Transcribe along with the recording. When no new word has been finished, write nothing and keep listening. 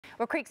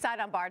Well, Creekside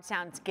on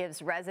Bardstown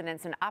gives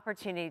residents an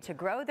opportunity to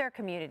grow their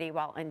community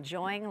while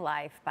enjoying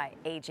life by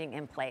aging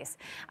in place.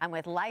 I'm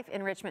with Life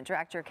Enrichment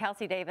Director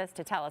Kelsey Davis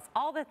to tell us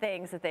all the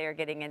things that they are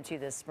getting into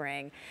this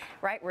spring.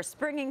 Right, we're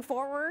springing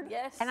forward.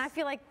 Yes. And I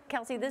feel like,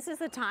 Kelsey, this is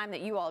the time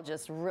that you all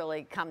just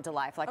really come to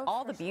life. Like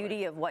all the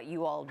beauty of what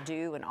you all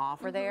do and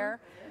offer there,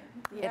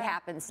 it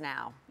happens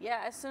now.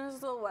 Yeah, as soon as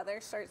the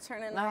weather starts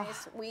turning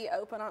nice, we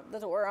open up the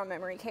door on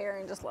memory care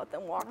and just let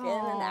them walk in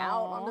and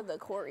out onto the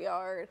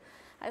courtyard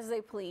as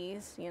they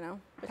please, you know.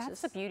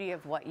 That's the beauty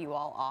of what you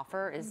all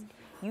offer is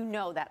you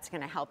know that's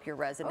going to help your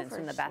residents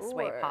in the best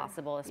way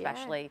possible,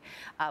 especially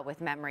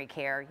with memory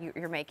care.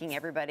 You're making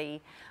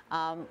everybody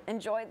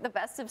enjoy the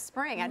best of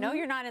spring. I know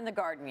you're not in the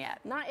garden yet.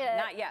 Not yet.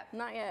 Not yet.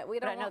 Not yet. We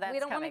don't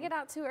want to get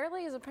out too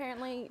early, as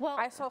apparently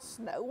I saw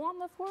snow on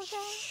the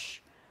forecast. Shh,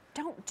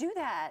 don't do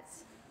that.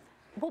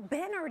 Well,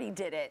 Ben already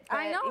did it.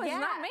 I know, it's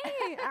not me.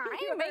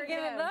 I ain't making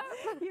it up.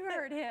 You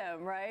heard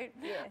him, right?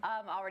 Yeah.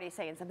 Already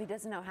saying something. He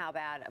doesn't know how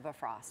bad of a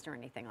frost or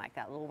anything like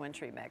that, a little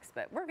wintry mix,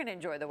 but we're going to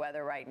enjoy the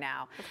weather right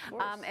now. Of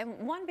course. And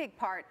one big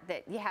part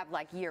that you have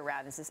like year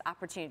round is this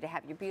opportunity to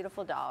have your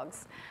beautiful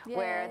dogs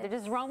where they're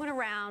just roaming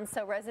around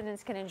so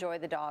residents can enjoy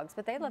the dogs,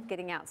 but they love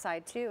getting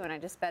outside too, and I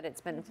just bet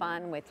it's been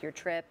fun with your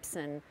trips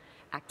and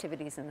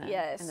activities in the,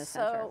 in the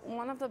center. So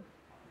one of the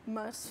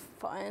most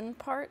fun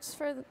parts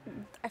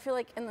I feel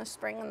like in the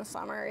spring and the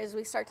summer is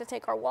we start to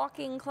take our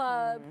walking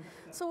club.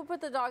 So we'll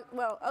put the dog,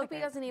 Opie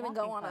doesn't even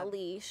go on a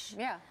leash.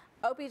 Yeah.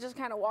 Opie just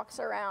kind of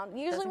walks around.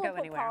 Usually we'll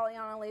put Polly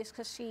on a leash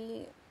because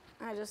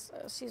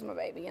she's my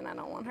baby and I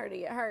don't want her to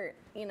get hurt,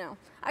 you know.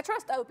 I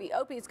trust Opie.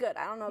 Opie's good.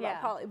 I don't know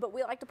about Polly, but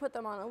we like to put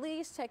them on a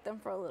leash, take them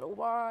for a little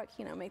walk,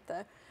 you know, make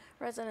the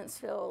residents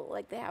feel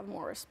like they have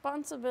more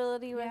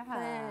responsibility with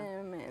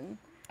them.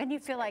 And you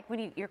feel like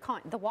when you're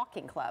calling the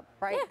walking club,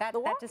 right? Yeah,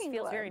 that just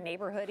feels very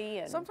neighborhoody.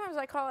 And sometimes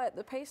I call it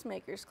the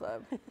pacemakers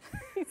club.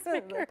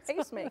 The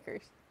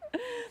pacemakers.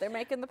 They're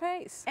making the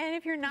pace. And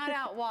if you're not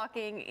out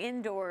walking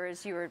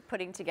indoors, you are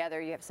putting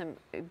together, you have some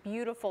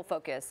beautiful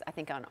focus, I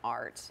think, on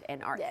art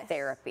and art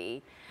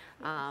therapy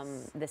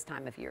this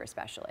time of year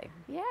especially.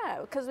 Yeah,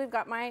 because we've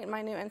got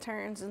my new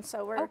interns, and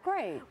so we're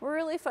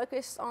really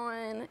focused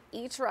on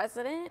each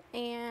resident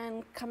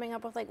and coming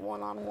up with like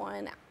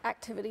one-on-one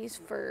activities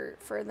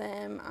for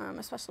them,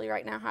 especially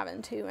right now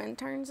having 2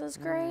 interns is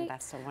great.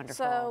 That's so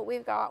wonderful. So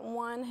we've got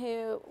one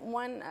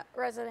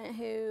resident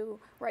who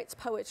writes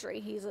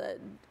poetry. He's a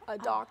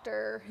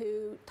doctor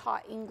who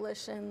taught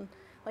English and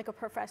like a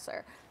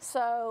professor.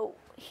 So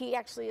he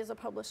actually is a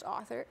published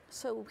author.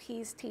 So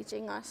he's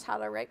teaching us how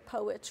to write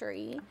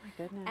poetry. Oh my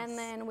goodness. And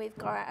then we've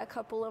got a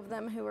couple of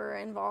them who are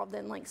involved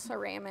in like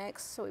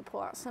ceramics. So we pull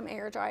out some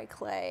air dry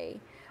clay.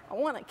 I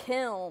want a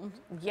kiln.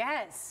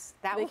 Yes,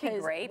 that would be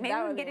great. Maybe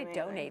we can get it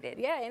donated.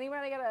 Yeah,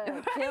 anybody got a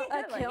kiln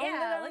to donate?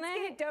 Let's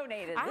get it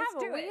donated. I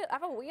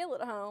have a wheel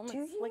at home.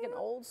 It's like an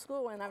old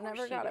school one. I've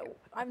never got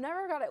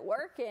it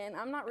working.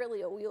 I'm not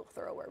really a wheel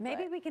thrower.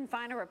 Maybe we can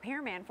find a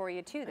repairman for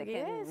you too that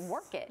can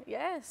work it.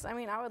 Yes, I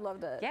mean I would love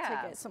to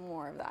get some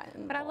more of that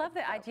involved. But I love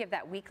the idea of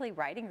that weekly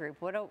writing group.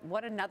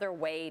 What another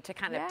way to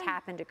kind of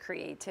tap into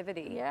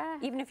creativity. Yeah.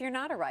 Even if you're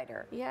not a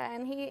writer. Yeah,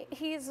 and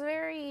he's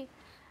very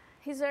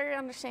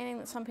understanding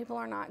that some people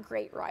are not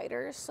great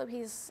writers. So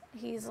he's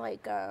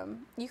like,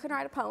 you can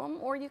write a poem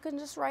or you can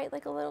just write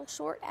like a little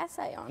short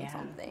essay on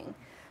something.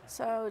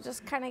 So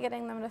just kind of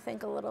getting them to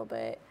think a little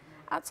bit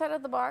outside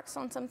of the box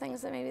on some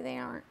things that maybe they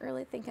aren't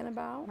really thinking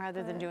about.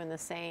 Rather than doing the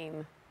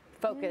same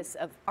focus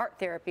of art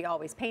therapy,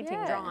 always painting,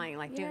 drawing,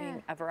 like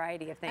doing a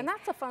variety of things. And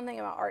that's the fun thing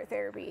about art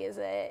therapy is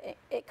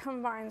it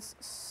combines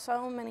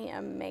so many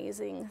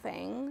amazing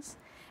things.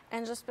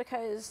 And just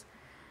because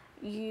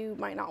you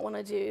might not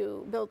want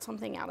to build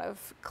something out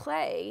of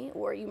clay,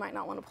 or you might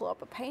not want to pull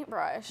up a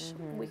paintbrush,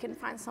 we can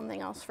find something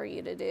else for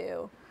you to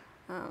do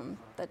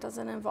that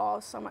doesn't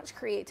involve so much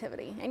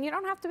creativity. And you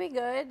don't have to be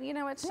good, you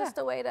know, it's just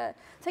a way to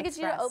get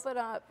you to open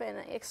up and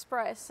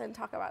express and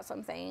talk about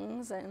some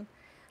things and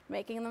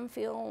making them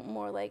feel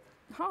more like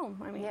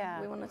home. I mean,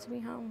 we want it to be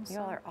home. You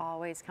all are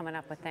always coming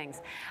up with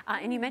things.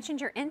 And you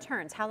mentioned your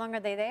interns. How long are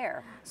they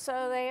there?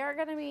 So they are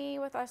going to be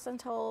with us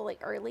until like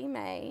early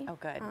May. Oh,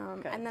 good.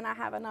 And then I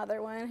have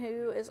another one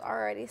who is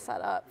already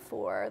set up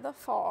for the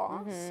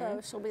fall. So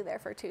she'll be there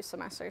for 2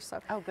 semesters.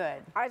 So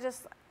good.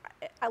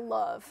 I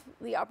love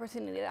the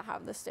opportunity to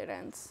have the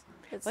students.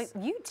 Well,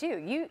 you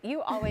too.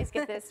 You always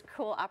get this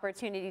cool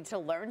opportunity to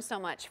learn so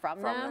much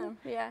from them.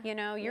 Yeah. You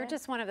know, you're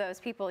just one of those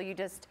people. You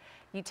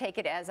take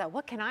it as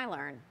what can I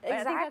learn? But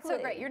I think that's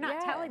so great. You're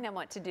not telling them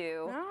what to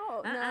do.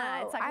 No.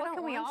 It's like what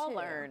can we all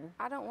learn?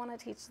 I don't want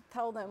to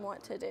tell them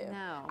what to do.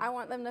 No. I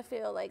want them to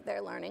feel like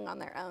they're learning on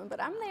their own.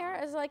 But I'm there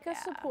as like a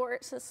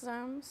support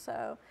system.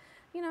 So,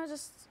 you know,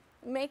 just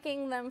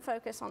making them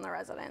focus on the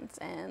residents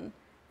and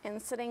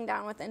and sitting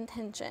down with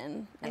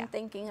intention and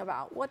thinking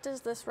about what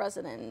does this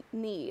resident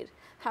need?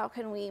 How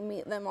can we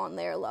meet them on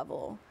their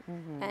level?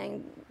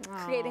 And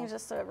creating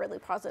just a really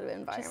positive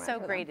environment. Just so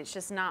for great. them. It's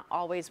just not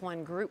always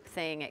one group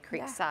thing at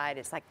Creekside.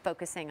 It's like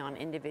focusing on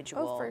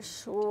individual, Oh, for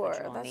sure.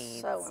 individual That's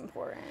needs. so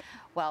important.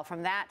 Well,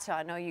 from that to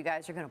I know you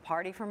guys are going to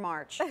party for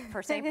March,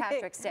 for St.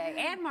 Patrick's Day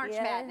and March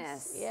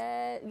Madness.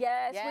 Yes,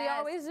 we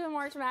always do a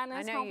March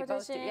Madness I know you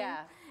both do, competition. yeah.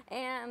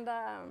 And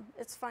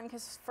it's fun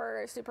because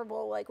for Super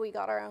Bowl, like we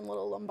got our own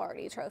little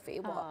Lombardi trophy.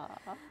 Well,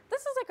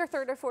 this is like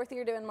our 3rd or 4th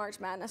year doing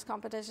March Madness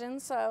competition.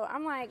 So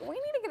I'm like, we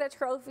need to get a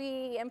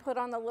trophy and put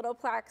on the little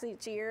plaques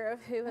each year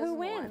of who has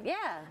won.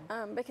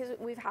 Yeah. Because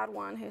we've had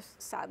one who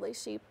sadly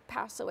she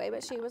passed away,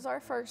 but she was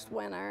our first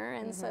winner.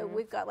 And so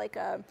we've got like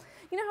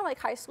you know how like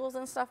high schools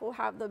and stuff will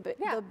have the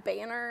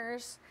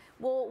banners.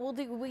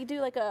 We do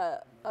like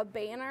a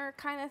banner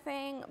kind of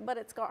thing, but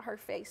it's got her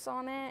face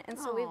on it. And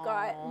so we've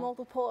got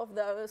multiple of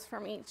those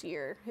from each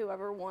year,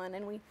 whoever won,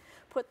 and we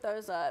put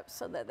those up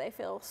so that they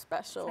feel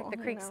special. It's like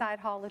the Creekside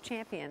Hall of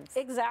Champions.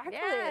 Exactly.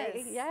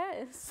 Yes.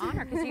 Yes.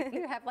 Honor, because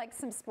you have like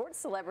some sports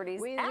celebrities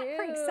We at do.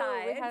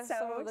 Creekside. We have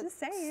so just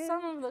saying.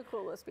 some of the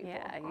coolest people.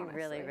 Yeah, you honestly.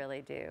 really,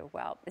 really do.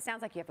 Well, it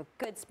sounds like you have a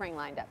good spring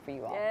lined up for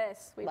you all.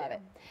 Yes, we Love do.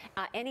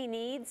 it. Any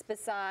needs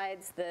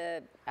besides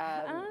the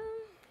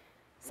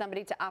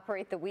somebody to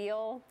operate the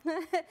wheel,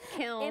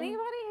 kiln, Anybody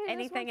who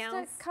anything just else?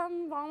 wants to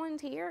come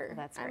volunteer. Well,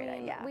 that's I great,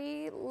 mean, yeah.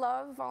 we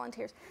love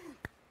volunteers.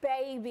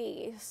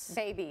 Babies.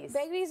 Babies.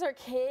 Babies are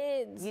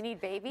kids. You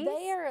need babies?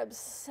 They are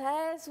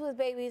obsessed with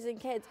babies and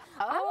kids.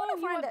 Oh,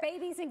 you want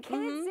babies and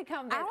kids to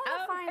come visit. I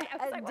want to Okay. I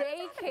was find like, a what is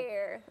happening?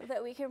 daycare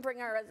that we can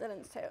bring our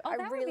residents to. Oh, I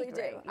that would really be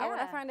do. great. I want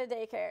to Yeah. find a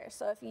daycare.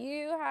 So if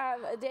you have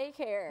a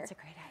daycare, That's a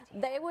great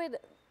idea. they would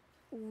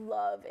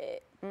love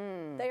it.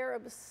 They are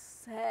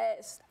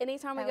obsessed.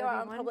 Anytime we That go would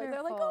out be in public,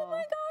 they're like, wonderful. "Oh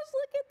my gosh,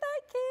 look at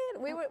that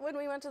kid!" When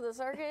we went to the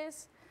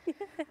circus,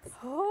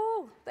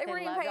 oh, they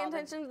weren't even loved paying all the-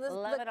 attention to this.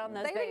 love it on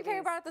those They didn't care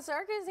babies. about the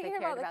circus. They They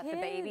cared cared about the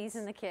kids. the babies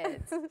and the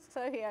kids.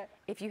 So yeah.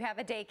 If you have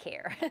a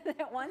daycare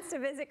that wants to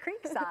visit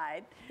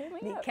Creekside, me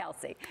meet up.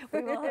 Kelsey.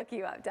 We will hook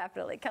you up,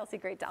 definitely. Kelsey,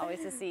 great to always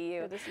to see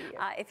you. Good to see you.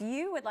 If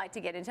you would like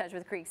to get in touch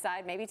with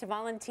Creekside, maybe to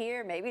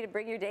volunteer, maybe to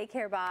bring your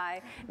daycare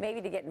by,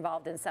 maybe to get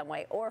involved in some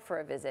way, or for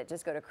a visit,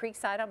 just go to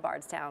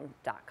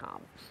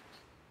creeksideonbardstown.com.